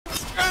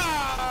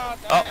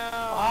Oh!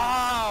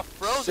 Ah!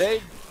 Frozen!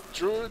 Save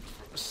Druid,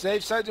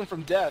 save Sidon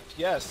from death,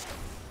 yes.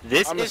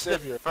 This I'm a is the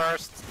savior.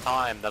 first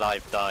time that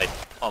I've died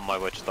on my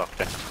Witch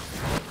Doctor.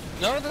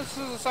 No, this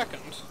is the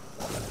second.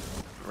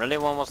 Really,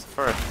 when was the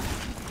first?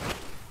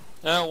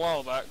 Yeah, a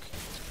while back.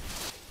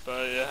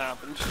 But it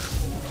happened.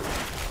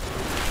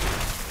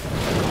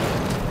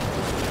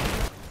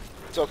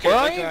 It's okay, Where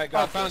are Lincoln, you? I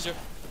got found you.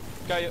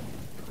 Got you.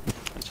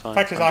 It's fine.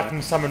 Fact is, I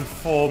can summon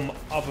form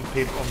other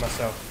people on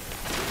myself.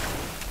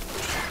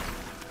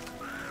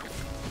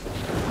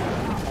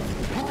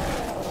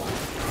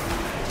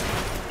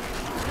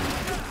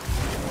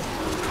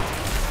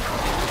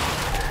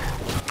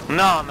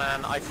 No,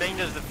 man, I think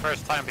this is the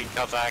first time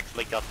because I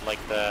actually got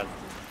like the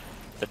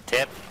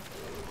tip.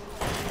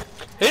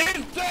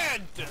 He's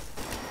dead!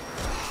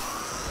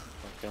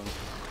 Okay.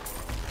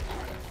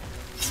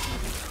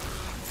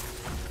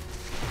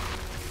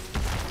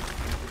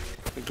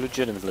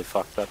 Legitimately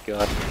fucked that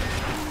guy.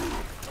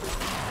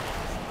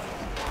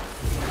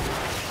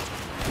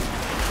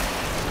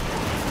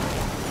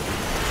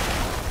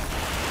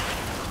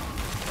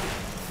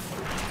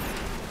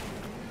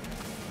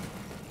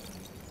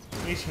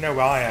 At least you know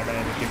where I am at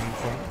any given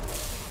point.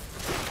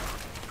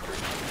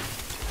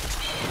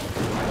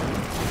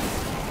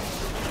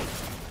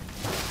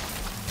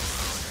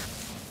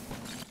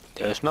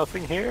 There's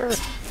nothing here.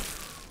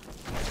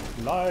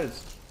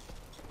 Lies.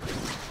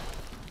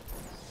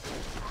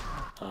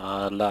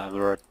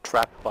 We're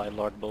trapped by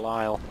Lord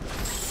Belial.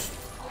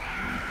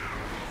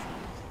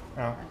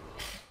 Oh.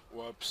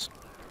 Whoops.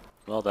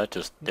 Well, that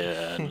just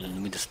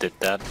we just did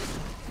that.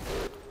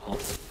 Oh,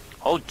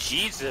 oh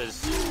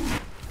Jesus!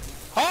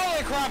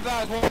 Holy crap,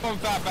 that was one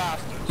fat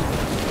bastard!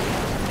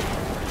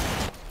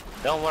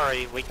 Don't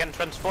worry, we can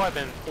transform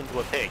him into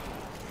a pig.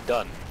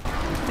 Done.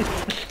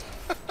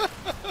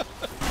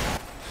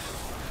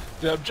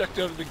 The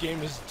objective of the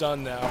game is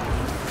done now.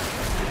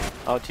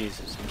 Oh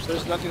Jesus!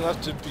 There's nothing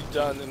left to be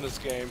done in this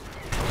game.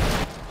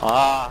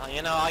 Ah,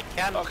 you know, I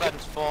can Okay.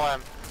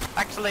 transform.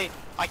 Actually,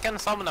 I can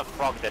summon a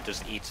frog that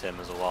just eats him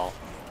as well.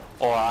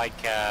 Or I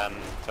can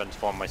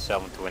transform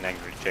myself into an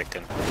angry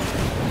chicken.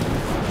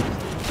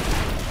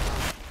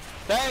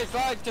 Hey,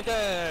 fried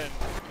chicken!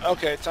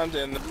 Okay, time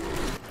to end.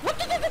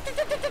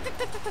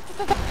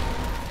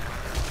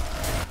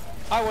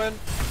 I win.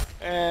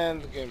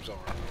 And the game's over.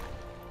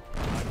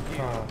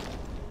 Oh.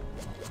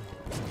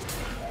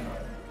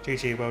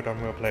 GG, well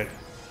done, well played.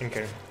 In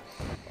game.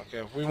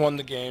 Okay, we won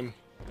the game.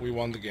 We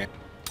won the game.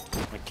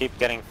 We keep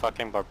getting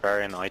fucking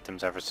barbarian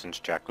items ever since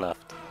Jack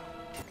left.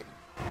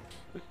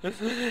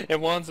 It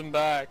wants him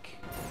back.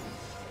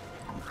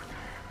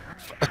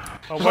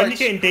 Oh, when are you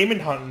getting demon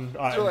hunting So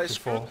items like,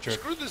 before, Drew?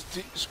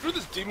 screw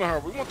this demon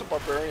hunter. We want the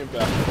barbarian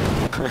back.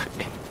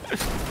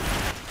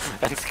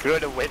 And screw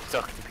the witch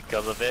doctor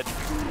because of it.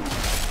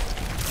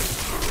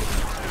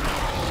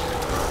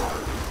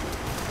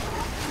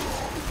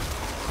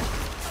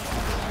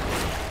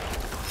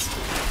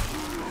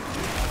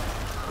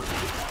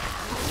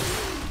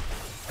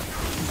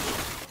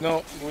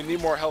 No, we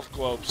need more health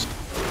globes.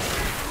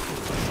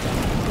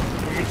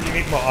 You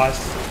need more ice.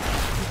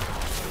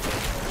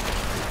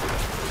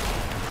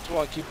 Just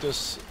want to keep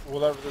this,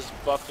 whatever this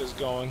buff is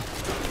going.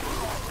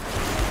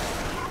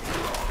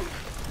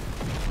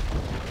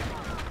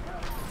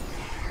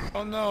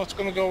 Oh no, it's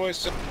gonna go away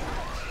soon.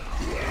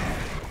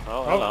 Oh,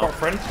 Oh, hello. got a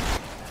friend.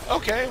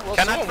 Okay, well,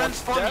 Can I someone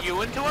wants transform death.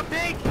 you into a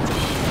pig?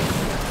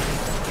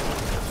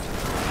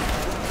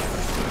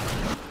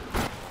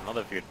 None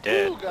of you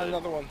dead. Ooh, got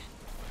another one.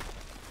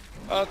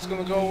 Oh, it's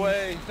gonna go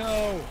away.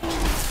 No.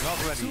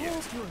 Not ready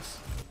yet.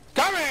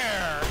 Come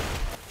here!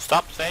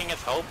 Stop saying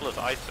it's hopeless.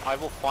 I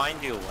will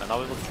find you and I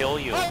will kill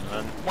you.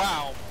 And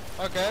Wow.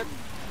 Okay.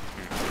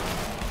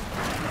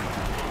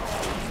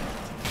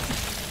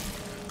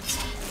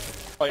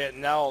 Oh yeah,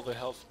 now all the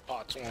health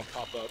pots want to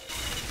pop up.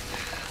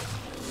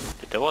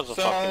 there was a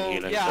fucking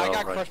healing yeah, I spell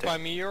got right crushed there. by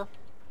Meteor.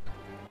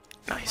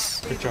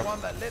 Nice. Good job.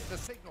 One that lit the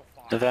signal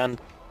fire. The van.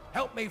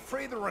 Help me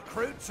free the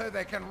recruits so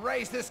they can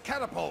raise this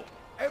catapult.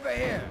 Over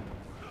here.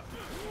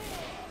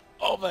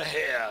 Over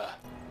here.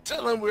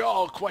 Telling we're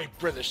all quite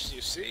British,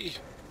 you see.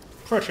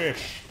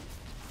 British.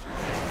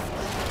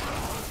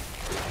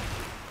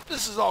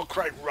 This is all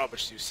quite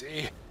rubbish, you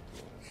see.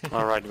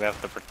 Alright, we have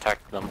to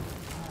protect them.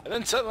 And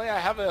then suddenly I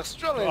have an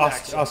Australian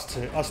Us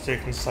accent. two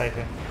can save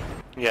him.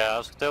 Yeah,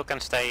 I still can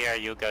stay here,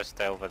 you guys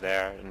stay over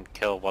there and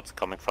kill what's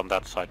coming from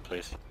that side,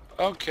 please.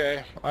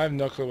 Okay, I have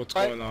no clue what's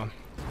going on.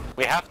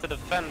 We have to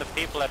defend the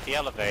people at the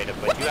elevator,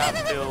 but you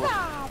have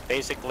to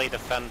basically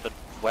defend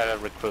where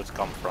the recruits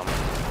come from.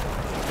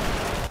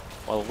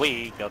 Well,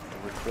 we got the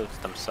recruits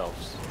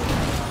themselves.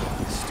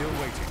 Still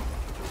waiting.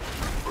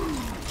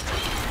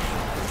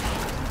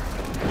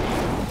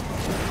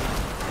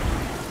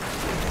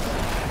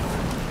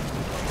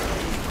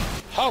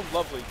 How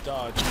lovely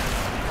dodge.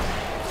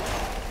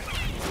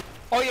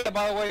 Oh yeah,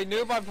 by the way,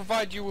 Noob, I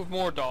provide you with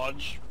more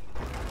dodge.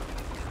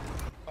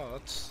 Oh,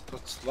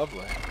 that's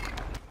lovely.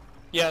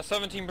 Yeah,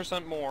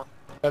 17% more.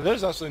 Now,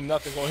 there's absolutely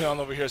nothing going on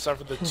over here except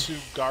for the two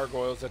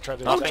gargoyles that try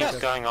to Nothing's attack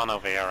us. going on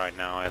over here right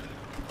now.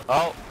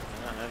 Oh,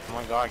 And it's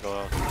my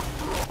gargoyle.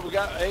 We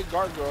got a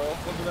gargoyle.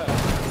 Look at that.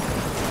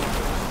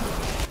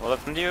 Well,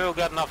 if you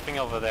got nothing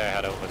over there,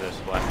 head over this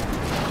way.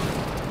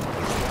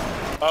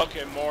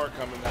 Okay, more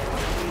coming that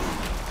way.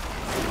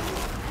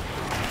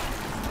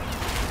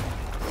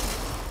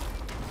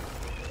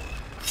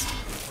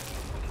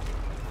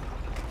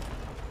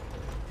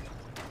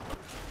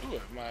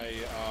 Ooh,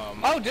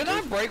 my Oh, did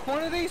I break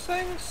one of these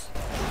things?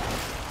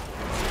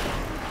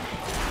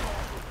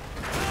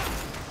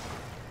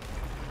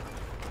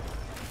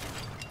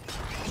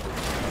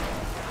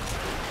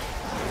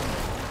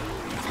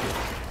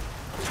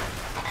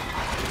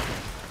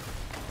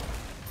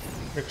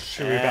 Make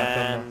sure we got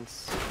them. And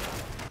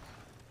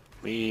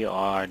we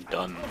are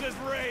done.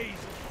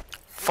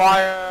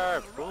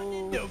 Fire!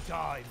 Ooh. No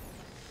time.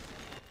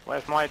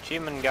 Where's my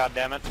achievement,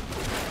 goddammit?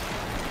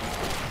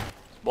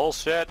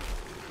 Bullshit.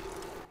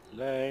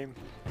 Lame.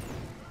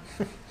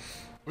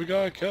 We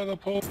got a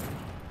catapult.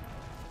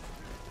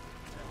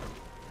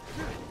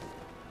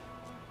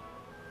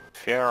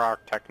 Fear our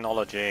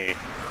technology.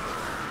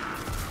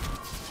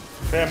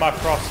 Fear my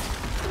frost.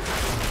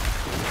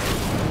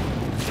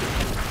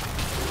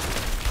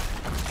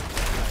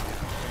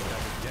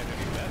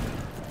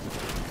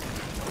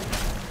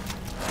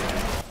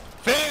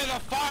 Fear the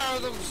fire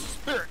of the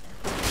spirit!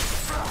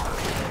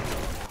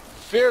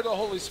 Fear the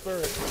Holy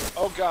Spirit.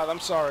 Oh God, I'm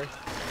sorry.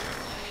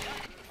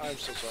 I'm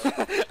so sorry.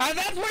 And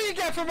that's what you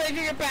get for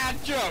making a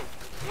bad joke!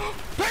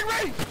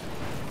 Pygmy!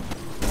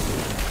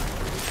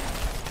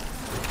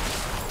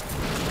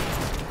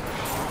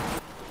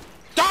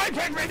 Die,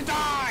 Pygmy,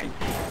 die!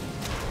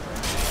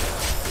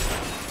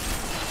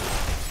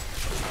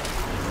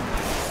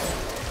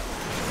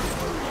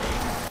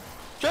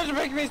 Treasure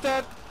Pygmy's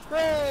dead!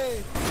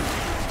 Hooray!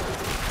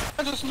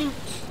 I just loot!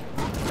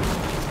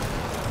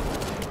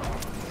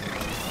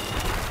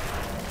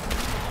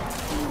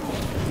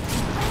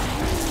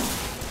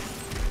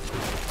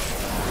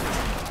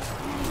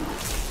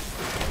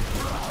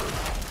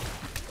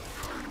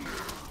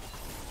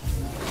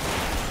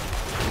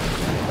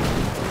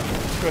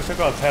 Of course, I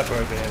got a pepper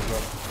over here as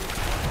well.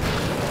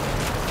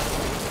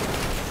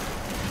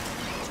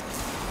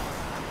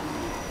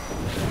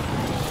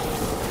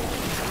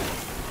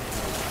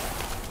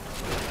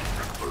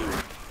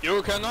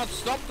 You cannot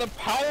stop the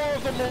power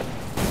of the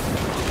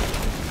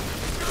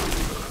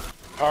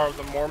Power of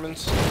the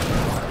Mormons.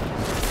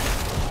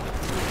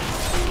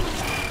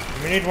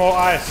 We need more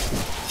ice.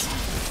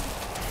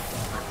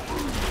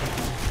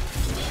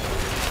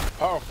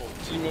 Powerful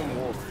demon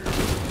warrior.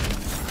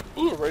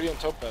 Ooh, radiant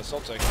topaz.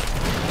 I'll take it.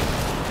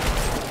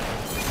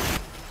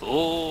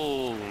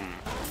 Ooh.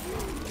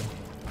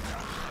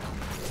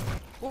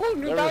 Ooh,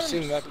 new Never diamonds.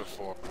 seen that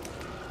before.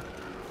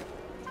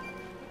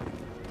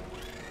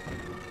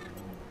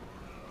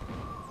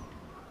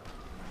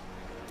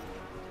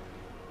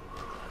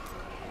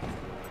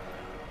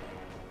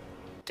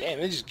 Damn,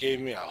 they just gave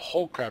me a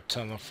whole crap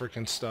ton of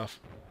freaking stuff.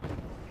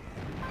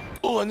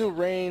 Ooh, a new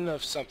reign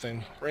of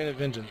something. Reign of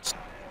vengeance.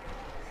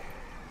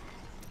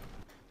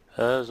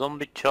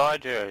 Zombie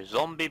charger,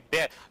 zombie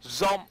bear,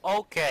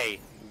 okay,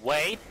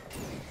 wait.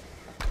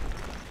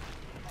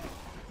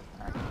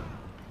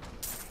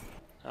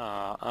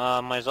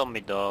 My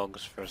zombie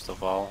dogs, first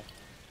of all.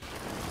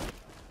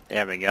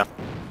 There we go.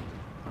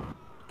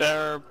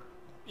 They're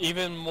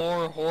even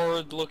more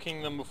horrid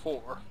looking than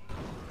before.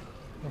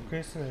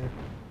 Okay, so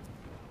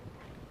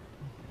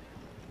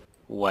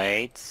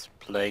Wait,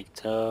 plague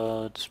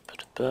toads,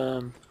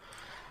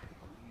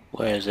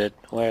 where is it,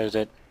 where is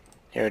it?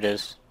 Here it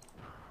is.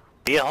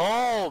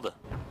 Behold!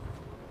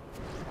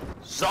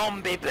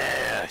 Zombie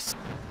bears!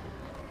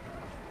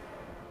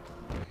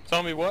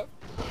 Zombie what?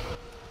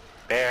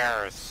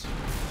 Bears.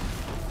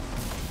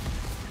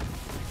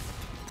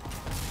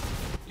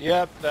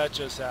 Yep, that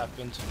just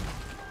happened.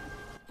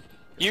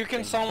 You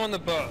can summon the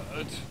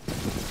bird.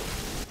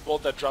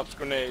 Bolt that drops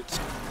grenades.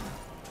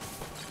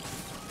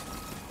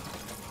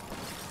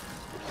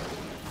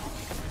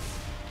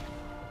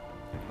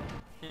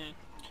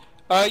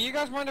 You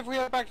guys mind if we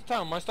head back to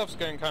town? My stuff's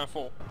getting kind of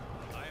full.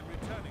 I am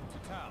returning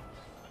to town.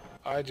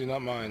 I do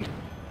not mind.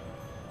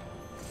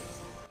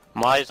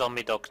 My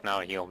zombie dogs now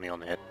heal me on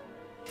the head.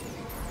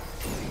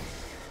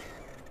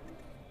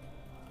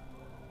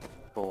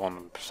 For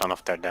 1%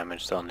 of their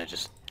damage, then they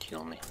just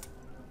heal me.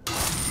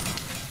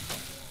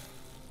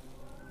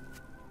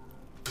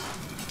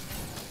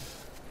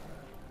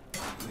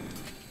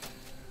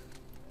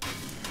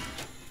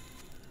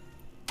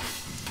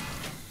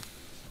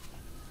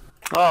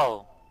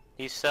 Oh,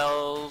 he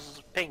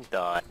sells pink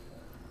dye.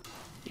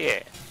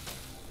 Yeah.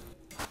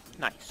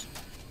 Nice.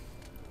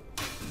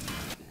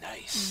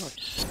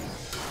 Nice.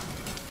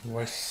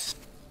 Nice.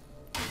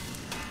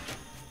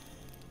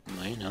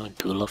 You know, I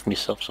do love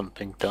myself some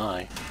pink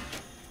dye.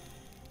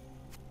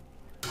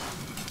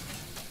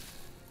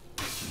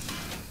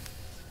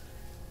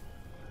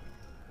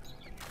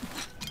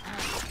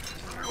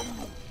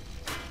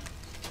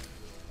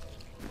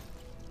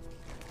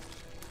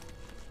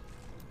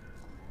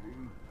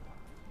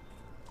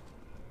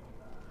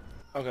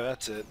 Okay,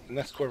 that's it. The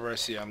next quiver I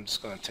see, I'm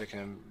just gonna take it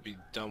and be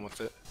done with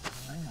it.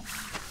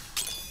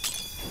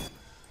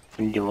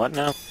 You do what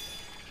now?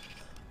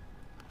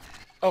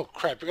 Oh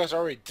crap, you guys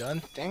are already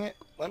done? Dang it.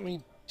 Let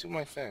me do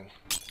my thing.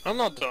 I'm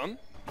not done.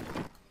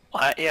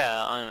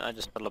 Yeah, I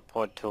just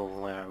teleport to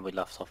where we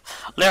left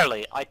off.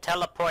 Literally, I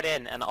teleport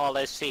in and all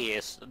I see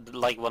is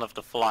like one of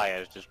the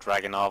flyers just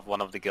dragging off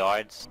one of the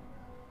guards.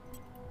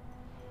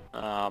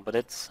 But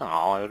it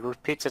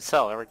repeats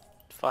itself every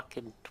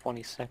fucking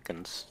 20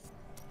 seconds.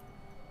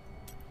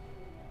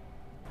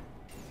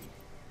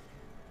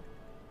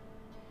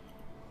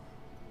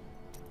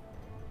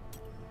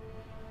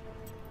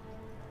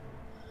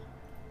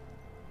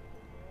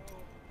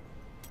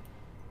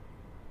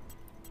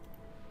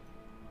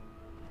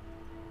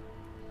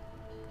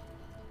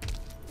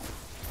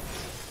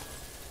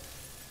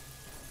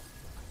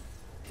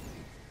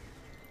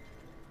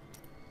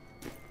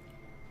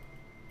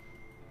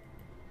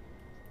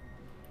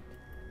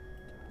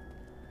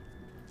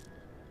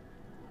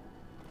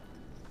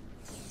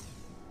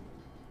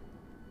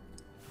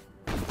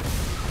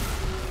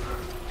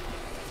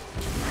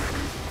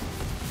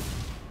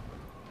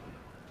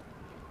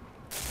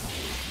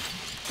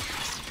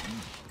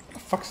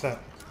 Fuck's that?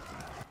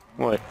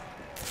 What?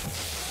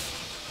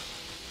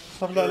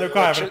 Stop that little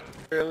guy.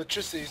 Your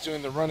electricity's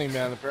doing the running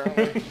man,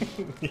 apparently.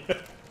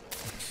 Yeah.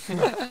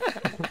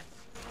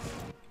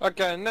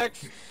 Okay,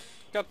 next.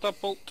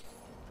 Catapult.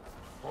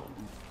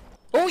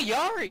 Oh,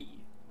 Yari!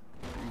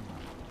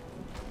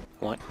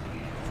 What?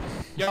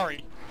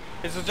 Yari.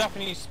 It's a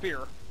Japanese spear.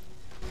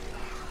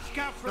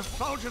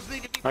 Soldiers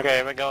need to be Okay,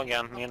 here we go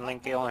again. Me and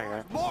Linky are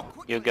here.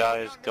 You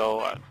guys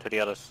go to the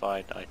other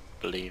side, I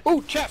believe.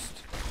 Ooh, chest!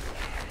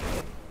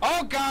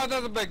 Oh god,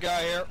 there's a big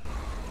guy here.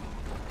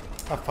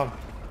 Have fun.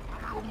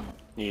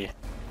 Yeah.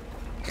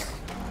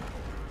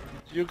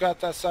 You got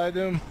that side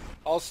doom?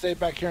 I'll stay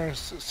back here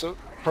and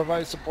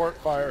provide support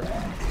fire.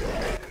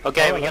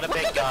 Okay, we got a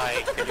big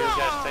guy. Could you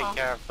guys take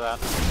care of that?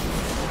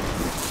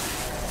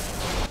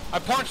 I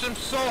punched him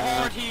so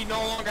hard he no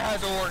longer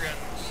has organs.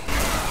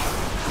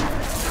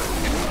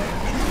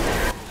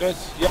 Good.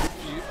 Yep.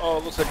 Oh,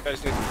 looks like you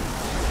guys need.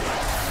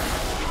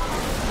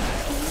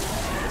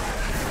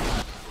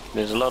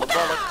 There's a lot of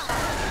bullets.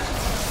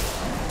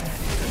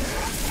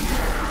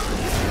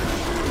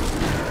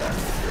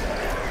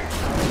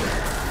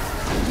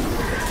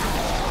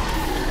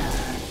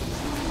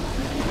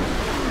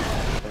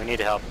 We need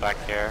help back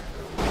here.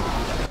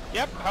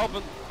 Yep,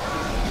 helping.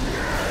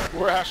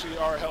 We actually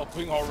are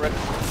helping already.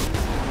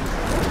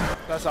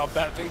 That's how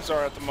bad things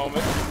are at the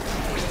moment.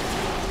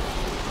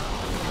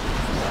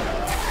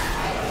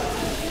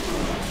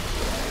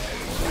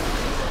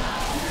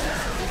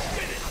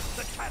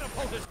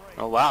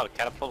 Oh wow, the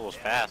catapult was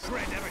fast.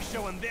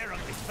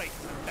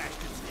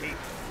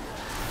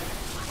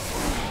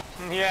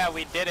 Yeah,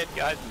 we did it,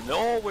 guys.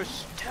 No, we're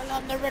still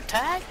under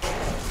attack.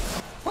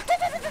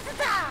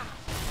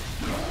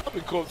 It'd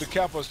be cool if the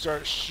capo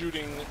starts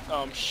shooting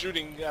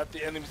at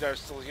the enemies that are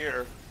still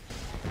here.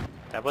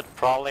 That would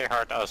probably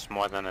hurt us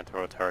more than it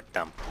would hurt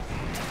them.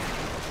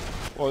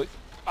 Well,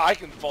 I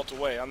can vault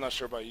away. I'm not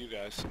sure about you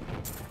guys.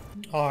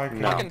 Oh, I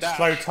can No.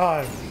 slow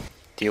time.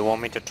 Do you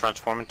want me to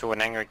transform into an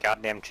angry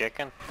goddamn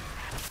chicken?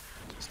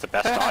 It's the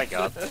best I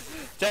got.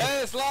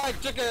 Tastes like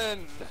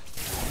chicken!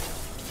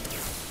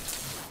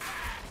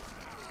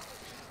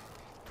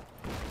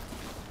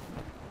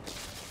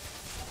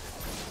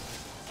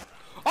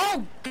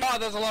 Oh god,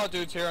 there's a lot of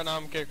dudes here and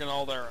I'm kicking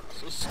all their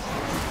asses.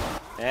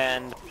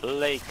 And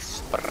plague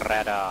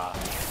spreader.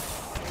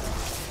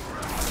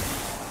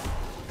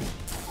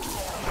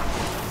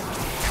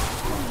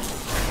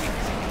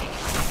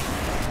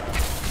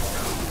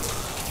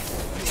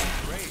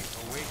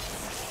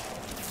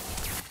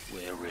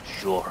 Where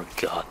is your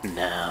god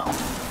now?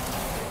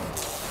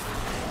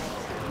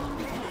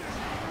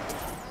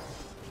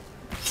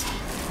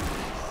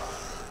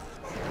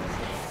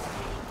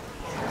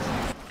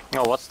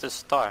 Oh, what's this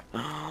star?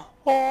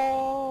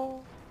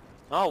 Oh!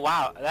 Oh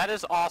wow, that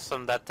is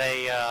awesome that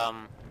they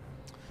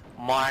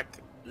mark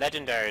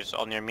legendaries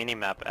on your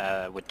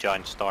minimap with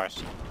giant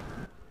stars.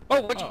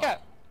 Oh, what'd you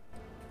get?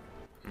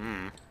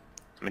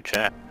 Let me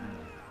check.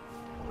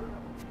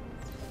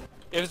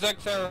 It was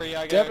Dexterity,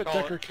 I Damn gotta it,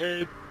 call Decker it.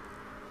 Cade.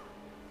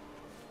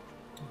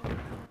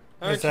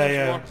 There's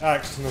a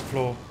axe on the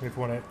floor if you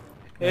want it.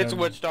 It's a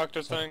witch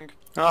doctor thing.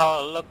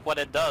 Oh, look what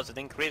it does. It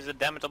increases the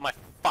damage of my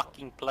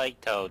fucking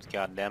plague toads,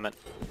 god damn it.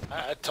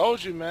 I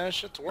told you, man.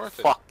 Shit's worth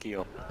it. Fuck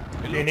you.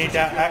 You need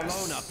that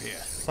axe, alone up here.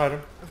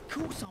 Sidon. Of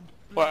course I'm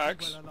What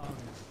axe? well alone.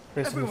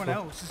 There's some Everyone floor.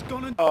 else has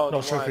gone and Oh,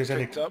 Not the sure if one I there's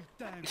any- picked up.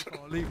 damn before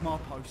I leave my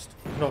post.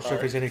 Not sure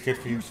if it's any good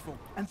for you. Useful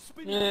and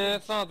spin Yeah,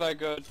 it's not that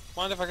good.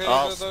 Mind if I get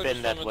I'll rid of those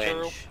spin that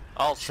material? winch.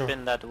 I'll Sure.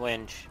 spin that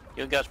winch.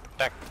 You guys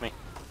protect me.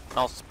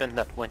 I'll spin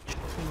that winch.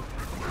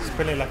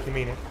 Spin it like you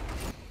mean it.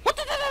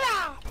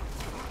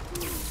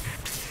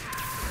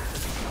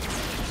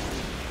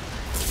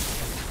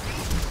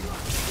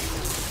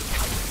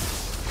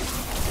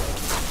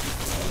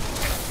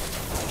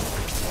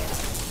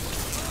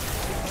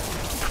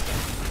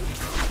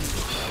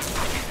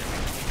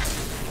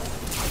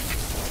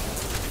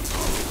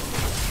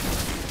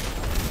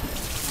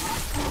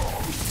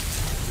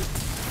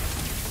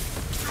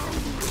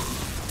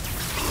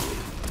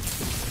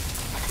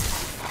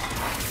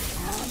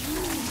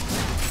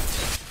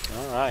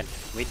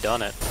 We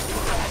done it.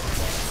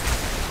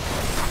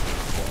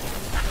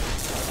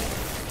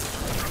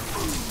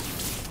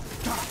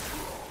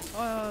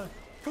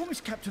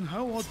 Promise Captain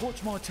Ho I'd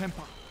watch my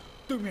temper.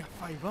 Do me a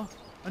favour,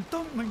 and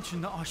don't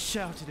mention that I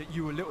shouted at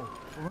you a little,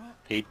 alright?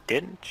 He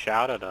didn't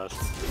shout at us.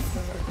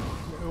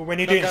 When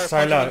you're doing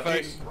solo,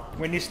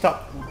 when you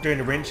stop doing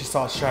the rinse, he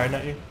starts shouting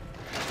at you.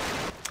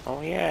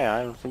 Oh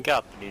yeah, I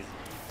forgot these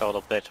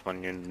total bitch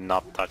when you're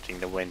not touching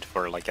the wind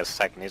for like a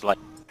second. He's like,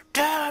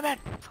 damn it!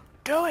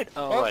 Do it!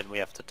 Oh, right, we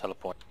have to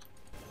teleport.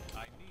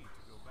 I need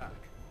to go back.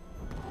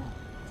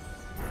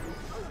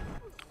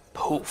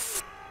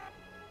 Poof.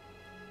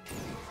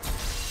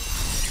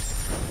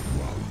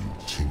 While you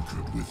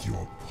tinkered with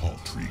your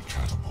paltry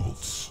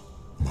catapults,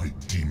 my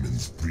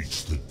demons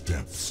breached the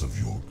depths of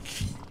your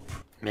keep.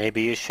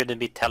 Maybe you shouldn't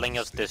be telling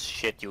us this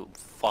shit, you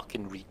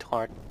fucking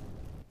retard.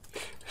 What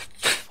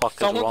the fuck is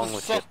Someone's wrong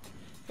with you?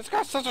 This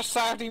guy's such a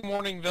Saturday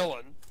morning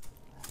villain.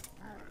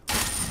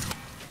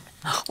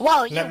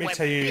 Well, Let me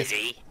tell you.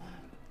 busy.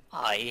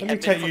 Let me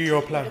tell you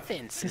your plan.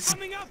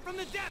 Coming up from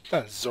the depths.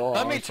 That's Zoran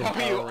Let me from tell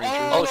Power you Rangers.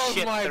 all Oh of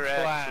shit, my they're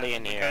plans, actually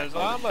in here. because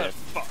Holy I'm a shit.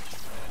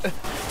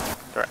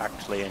 fuck. They're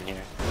actually in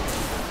here.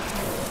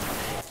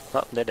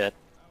 Oh, they did.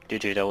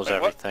 GG, that was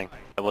Wait, what? everything.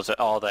 That was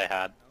all they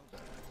had.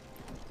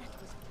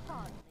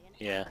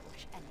 Yeah.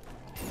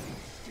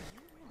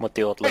 What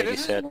the old Hey, lady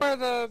this said. is where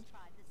the...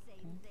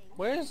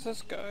 Where is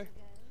this guy?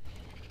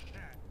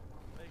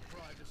 They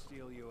tried to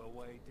steal you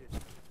away,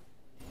 did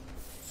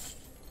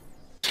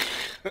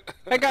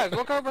Hey guys,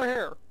 look over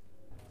here.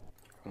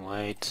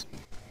 Wait.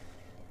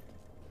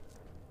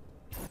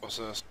 What's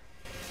this?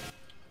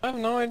 I have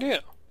no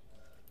idea.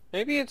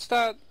 Maybe it's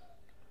that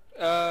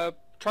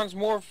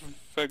transmorph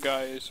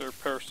or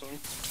person.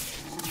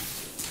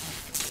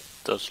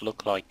 Does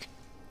look like.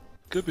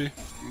 Could be.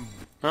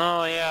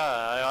 Oh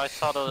yeah, I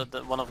saw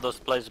one of those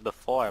places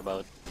before,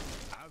 but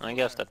I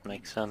guess that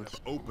makes sense.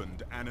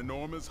 Opened an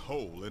enormous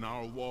hole in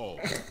our wall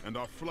and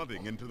are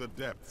flooding into the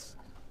depths.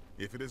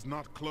 If it is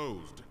not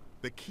closed,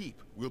 the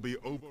keep will be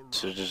overrun.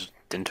 So just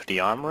into the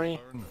armory?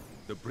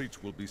 The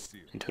breach will be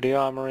sealed. Into the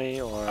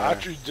armory, or... I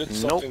actually did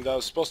something that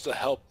was supposed to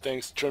help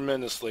things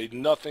tremendously.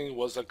 Nothing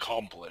was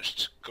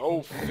accomplished.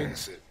 Go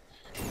fix it.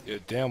 You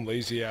damn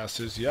lazy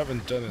asses. You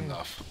haven't done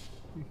enough.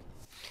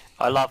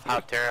 I love how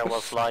Terra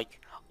was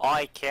like,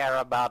 I care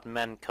about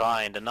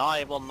mankind and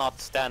I will not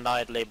stand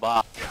idly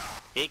by.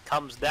 He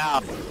comes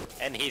down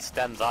and he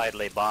stands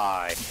idly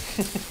by.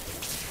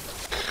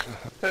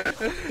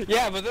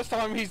 Yeah, but this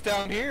time he's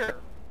down here.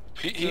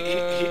 He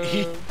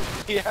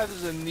had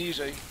his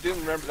amnesia. He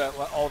didn't remember that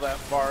all that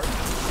part.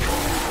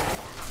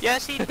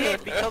 Yes, he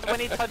did, because when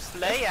he touched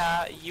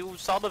Leia, you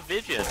saw the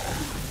vision.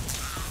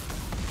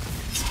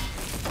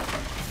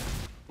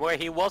 Where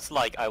he was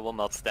like, I will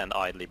not stand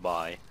idly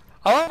by.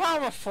 I love how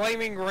I'm a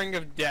flaming ring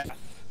of death.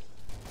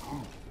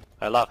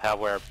 I love how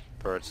we're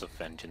birds of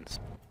vengeance.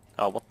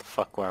 Oh, what the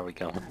fuck, where are we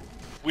going?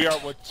 We are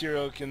what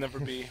Zero can never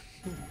be.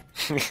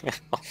 You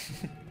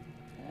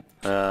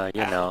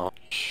know.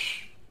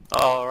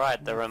 Oh, right,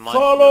 that reminds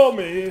Follow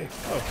me!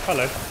 Oh,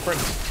 hello, friend.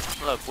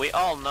 Look, we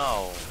all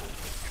know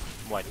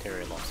why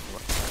Terry lost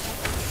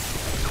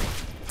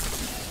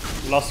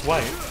Lost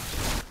weight.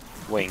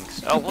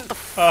 wings. Oh, what the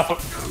f- Oh.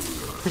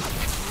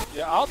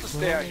 Yeah, I'll just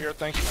stay out here,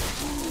 thank you.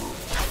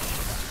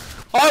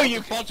 Oh,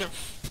 you bunch of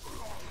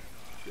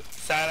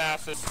sad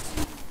asses.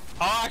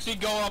 I'll actually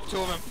go up to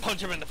him and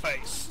punch him in the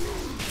face.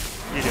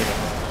 You did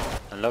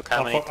it. And look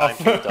how Oh, many fuck off.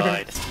 times you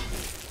died.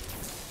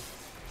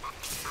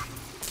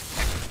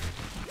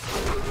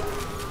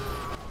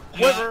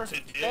 Quiver!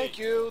 Thank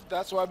you,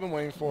 that's what I've been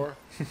waiting for.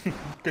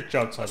 Good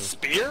job, Simon.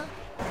 Spear?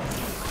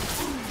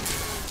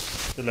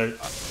 The loot.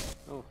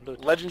 Oh,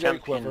 look, Legendary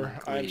champion Quiver,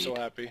 I am so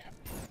greed. happy.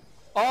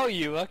 Oh,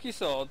 you lucky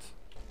souls.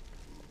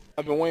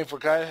 I've been waiting for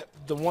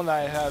the one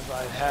I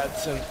had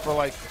since for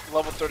like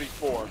level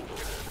 34.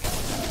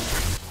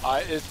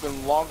 It's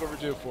been long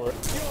overdue for it.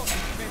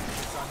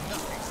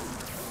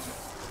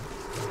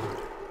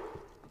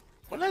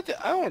 When I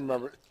don't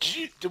remember.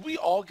 Did we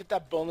all get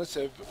that bonus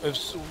if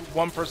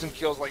one person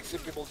kills like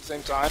 6 people at the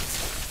same time?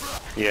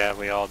 Yeah,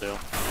 we all do.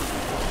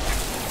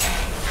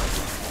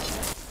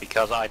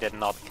 Because I did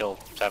not kill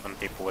 7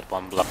 people with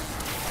 1 blow.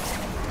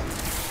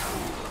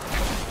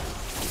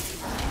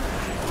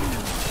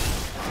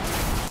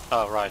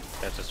 Oh right,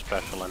 there's a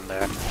special in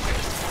there.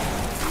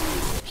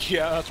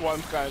 Yeah, that's why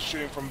I'm kind of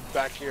shooting from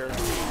back here.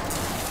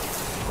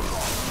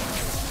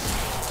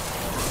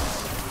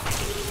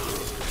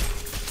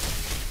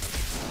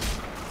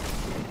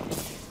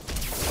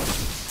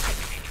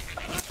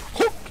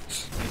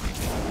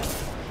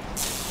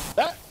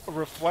 That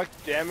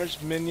reflect damage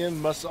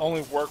minion must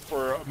only work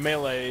for a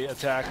melee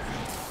attack.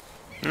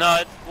 No,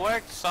 it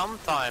worked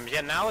sometimes.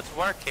 Yeah, now it's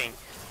working.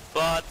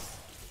 But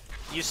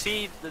you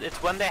see,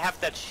 it's when they have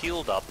that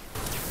shield up.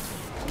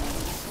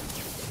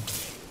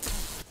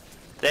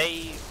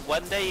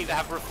 When they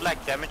have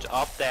reflect damage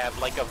up, they have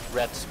like a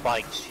red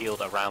spike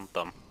shield around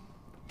them.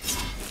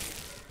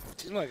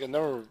 Seems like it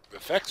never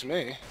affects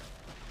me.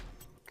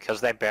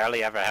 Because they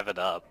barely ever have it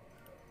up.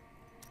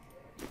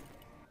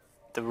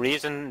 The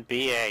reason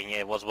being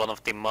it was one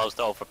of the most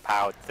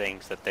overpowered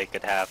things that they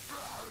could have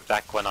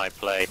back when I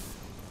played.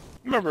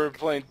 I remember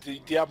playing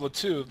Diablo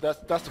 2.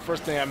 That's the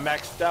first thing I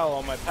maxed out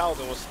on my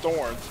paladin was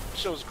Thorns.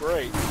 Shit was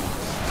great.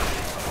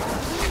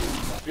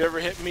 If you ever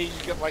hit me,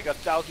 you get like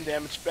 1,000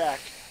 damage back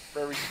for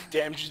every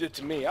damage you did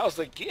to me. I was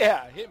like,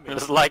 yeah, hit me.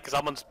 It's like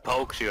someone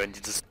pokes you and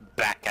you just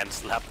backhand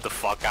slap the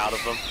fuck out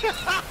of them.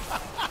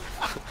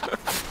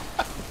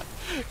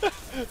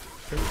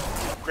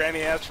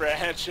 Granny asked for a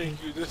handshake,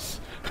 you just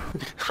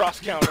cross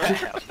counter.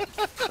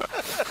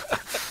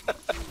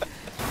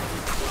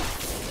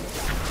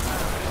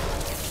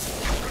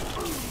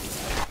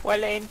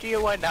 Well, ain't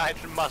you a nice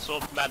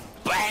muscled man?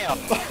 BAM!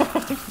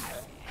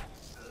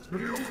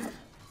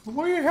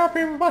 Will you help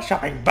me with my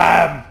shopping?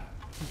 BAM!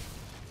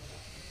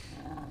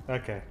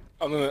 Okay.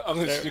 I'm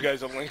gonna send you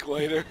guys a link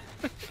later.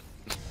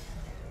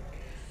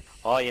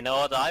 Oh, you know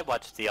what I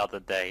watched the other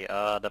day?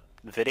 The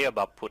video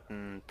about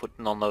putting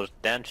on those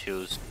dance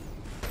shoes.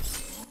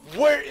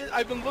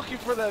 I've been looking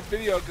for that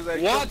video because I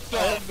What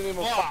haven't the been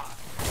able to fuck?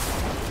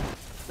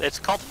 It's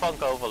called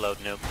Funk Overload,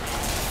 noob.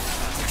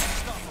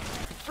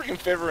 freaking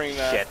favoring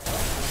that.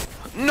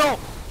 Shit. No!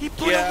 He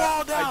put Yeah, a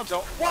wall I down!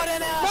 don't- What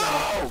an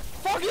asshole!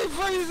 Fucking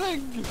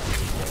freezing!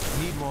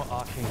 Need more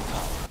arcane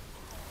power.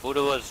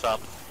 Voodoo was up.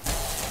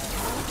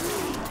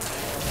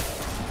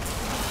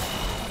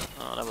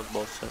 Oh, that was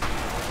bullshit.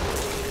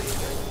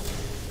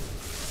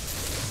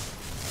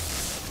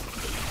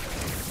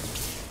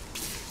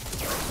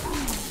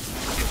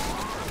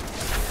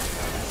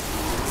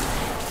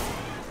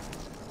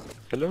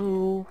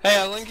 Hello?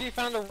 Hey, I think he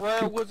found a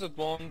rare wizard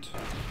wand.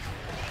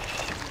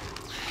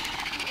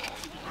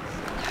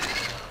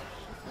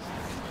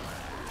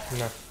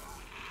 No.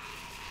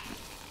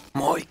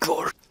 My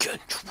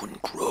gargantuan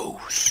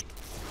grows.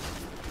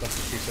 That's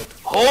what she said.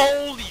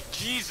 Holy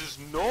Jesus,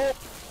 no!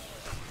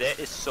 There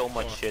is so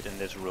much shit in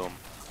this room.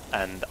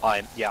 And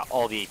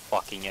all the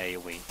fucking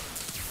AoE.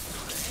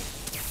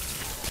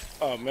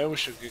 Oh man, we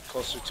should get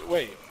closer to.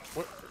 Wait,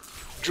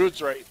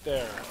 Druid's right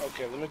there.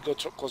 Okay, let me go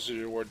closer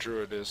to where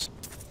Druid is.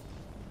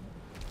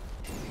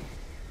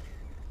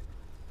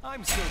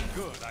 I'm so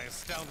good, I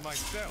astound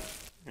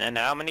myself. And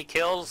how many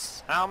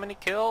kills? How many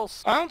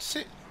kills? I don't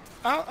see.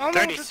 I don't know what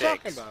you're 36.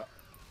 talking about.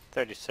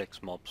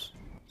 36 mobs.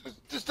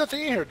 There's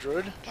nothing in here,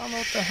 Druid. I don't know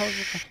what the hell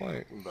you're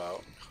complaining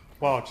about.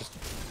 Well, just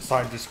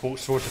decided to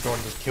sword the door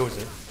and just kills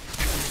it.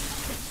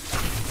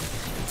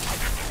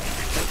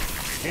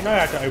 You know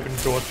how to open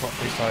doors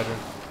properly, Sidon.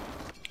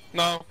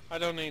 No, I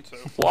don't need to.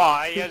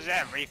 Why is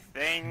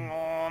everything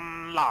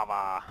on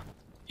lava?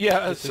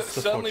 Yeah, This is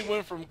the suddenly torch.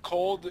 went from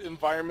cold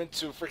environment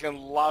to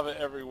freaking lava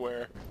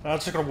everywhere. I'm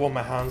just gonna warm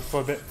my hands for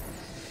a bit.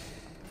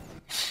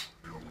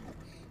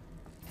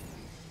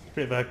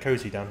 Bit of a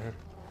cozy down here.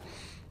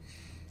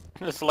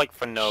 It's like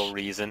for no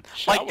reason.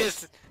 Like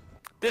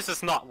this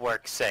is not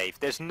work safe.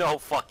 There's no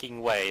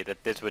fucking way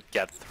that this would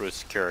get through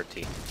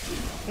security.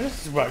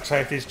 This is work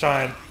safe, this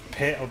giant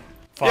pit of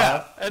Yeah,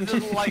 fire. and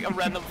there's like a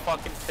random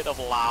fucking pit of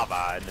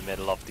lava in the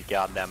middle of the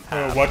goddamn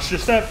path. Watch your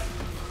step!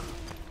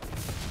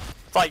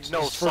 It's like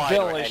no It's for side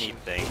or ventilation.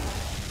 anything.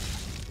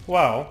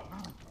 Well,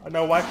 I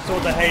know why all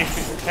the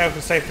health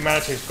and safety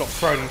managers got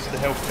thrown into the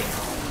health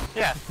pit.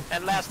 Yeah,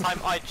 and last time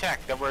I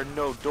checked, there were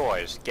no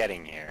doors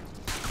getting here.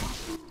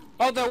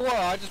 Oh, there were,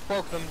 I just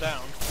broke them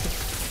down.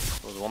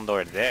 There was one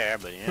door there,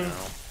 but you know.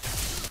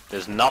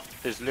 There's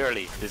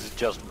literally, this is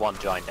just one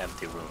giant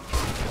empty room.